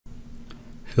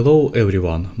Hello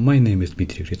everyone, my name is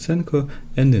Dmitry Gritsenko,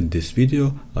 and in this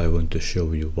video I want to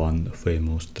show you one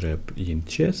famous trap in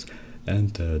chess,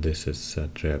 and this is a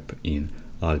trap in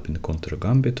Albin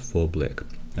Countergambit for black.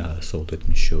 So let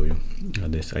me show you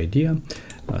this idea.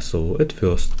 So at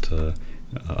first,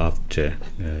 after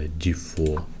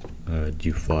d4,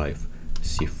 d5,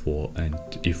 c4 and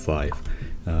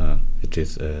e5, it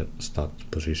is a start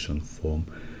position from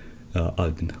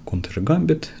Albin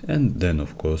Countergambit, and then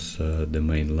of course the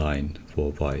main line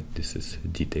for white, this is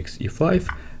d takes e5,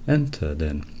 and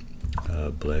then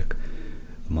black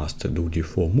must do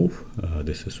d4 move.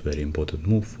 This is very important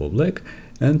move for black,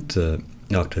 and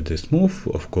after this move,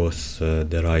 of course,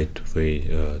 the right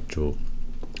way to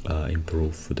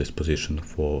improve this position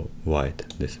for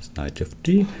white, this is knight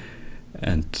f3,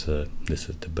 and this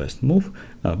is the best move,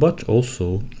 but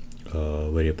also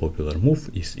very popular move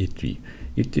is e3.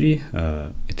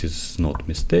 e3, it is not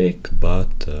mistake,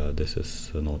 but this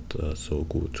is not so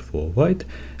good for white,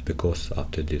 because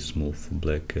after this move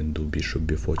black can do bishop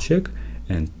b4 check,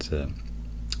 and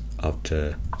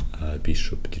after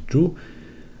bishop d2,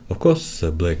 of course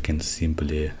black can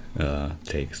simply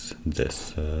takes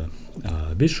this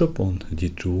bishop on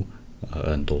d2,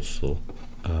 and also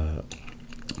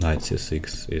knight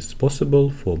c6 is possible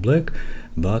for black,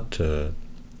 but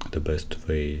the best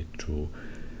way to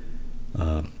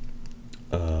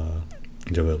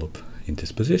develop in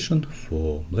this position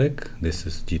for black, this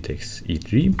is d takes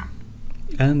e3,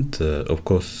 and of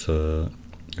course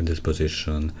in this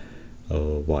position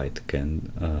white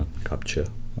can capture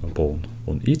a pawn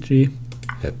on e3,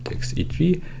 f takes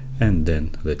e3, and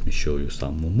then let me show you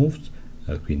some more moves.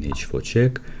 Queen h4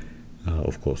 check,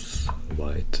 of course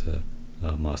white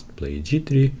must play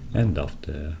g3, and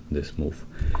after this move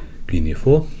queen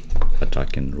e4,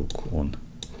 attacking rook on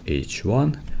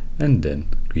h1, and then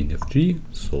queen f3,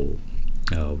 so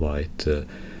white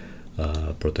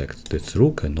protects this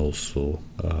rook and also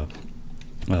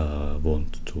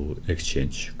want to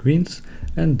exchange queens,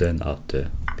 and then after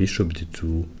bishop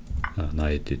d2,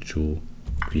 knight d2,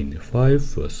 queen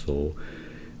e5, so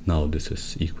now this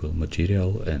is equal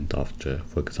material, and after,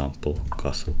 for example,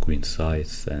 castle queen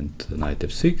sides and knight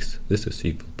f6, this is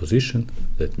equal position.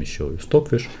 Let me show you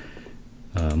stockfish.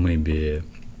 Maybe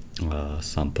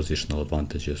some positional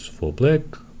advantages for black,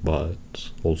 but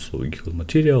also equal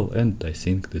material, and I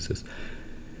think this is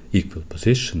equal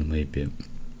position, maybe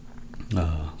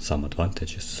some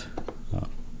advantages,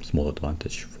 small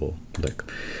advantage for black.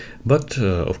 But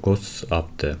of course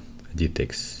after d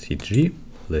takes c3,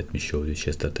 let me show you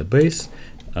chess database.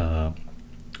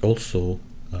 Also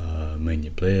many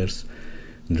players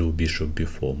do bishop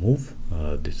b4 move.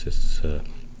 This is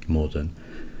more than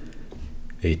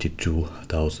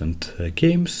 82,000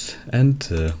 games, and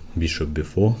bishop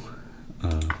b4,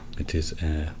 it is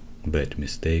a bad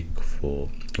mistake for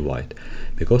white,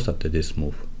 because after this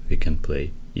move we can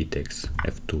play e takes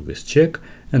f2 with check,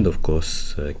 and of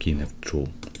course king f2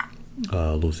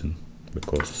 losing,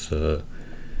 because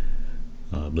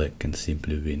black can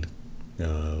simply win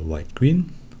white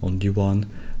queen on d1,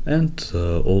 and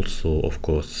also of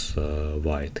course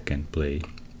white can play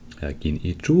king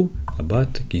e2,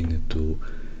 but king e2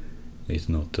 is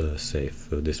not safe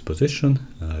this position,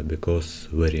 because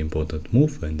very important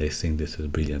move, and I think this is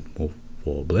brilliant move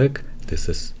for black, this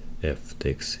is f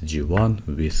takes g1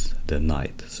 with the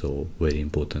knight. So very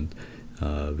important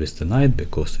with the knight,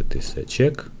 because it is a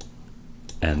check,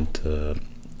 and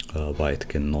white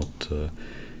cannot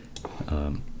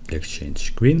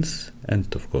exchange queens,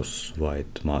 and of course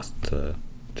white must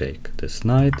take this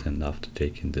knight, and after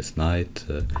taking this knight,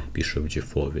 bishop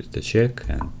g4 with the check,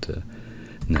 and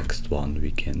next one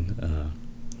we can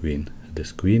win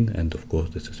this queen, and of course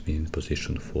this is winning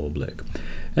position for black.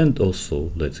 And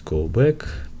also let's go back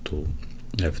to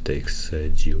f takes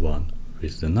g1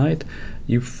 with the knight.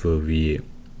 If we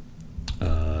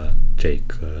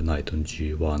take knight on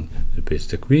g1 with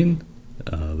the queen,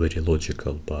 very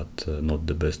logical but not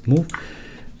the best move,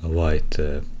 white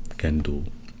can do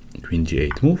queen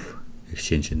d8 move,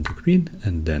 exchanging the queen,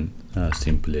 and then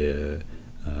simply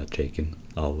taking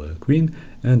our queen,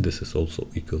 and this is also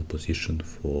equal position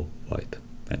for white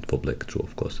and for black too,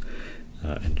 of course.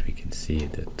 And we can see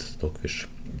that stockfish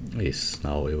is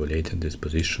now evaluating this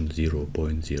position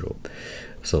 0.0.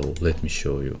 So let me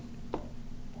show you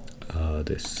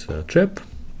this trap.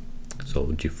 So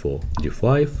d4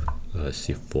 d5,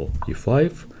 c4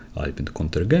 e5, Albin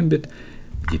Countergambit,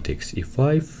 d takes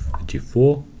e5,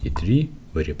 d4, e3,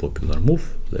 very popular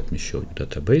move. Let me show you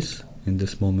database in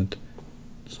this moment.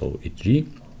 So e3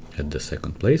 at the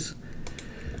second place,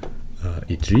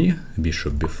 e3,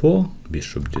 bishop b4,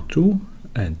 bishop d2,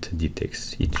 and d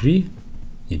takes e3,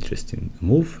 interesting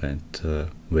move and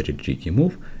very tricky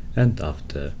move. And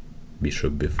after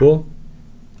bishop b4,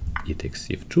 e takes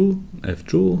f2,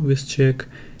 f2 with check,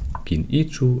 king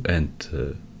e2, and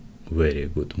very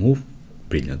good move,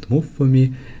 brilliant move for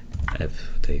me,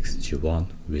 f takes g1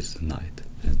 with knight,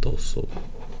 and also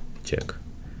check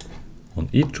on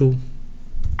e2,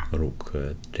 rook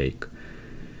take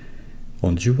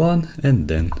on g1, and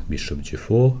then bishop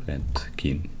g4 and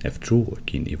king f2 or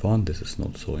king e1. This is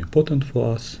not so important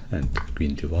for us, and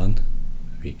queen g1,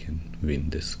 we can win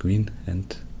this queen,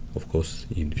 and of course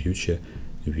in future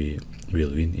we will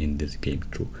win in this game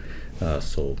too.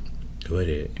 So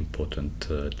very important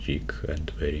trick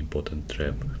and very important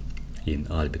trap in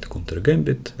Albin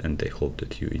Countergambit, and I hope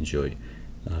that you enjoy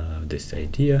this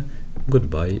idea.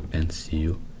 Goodbye and see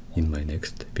you in my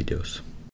next videos.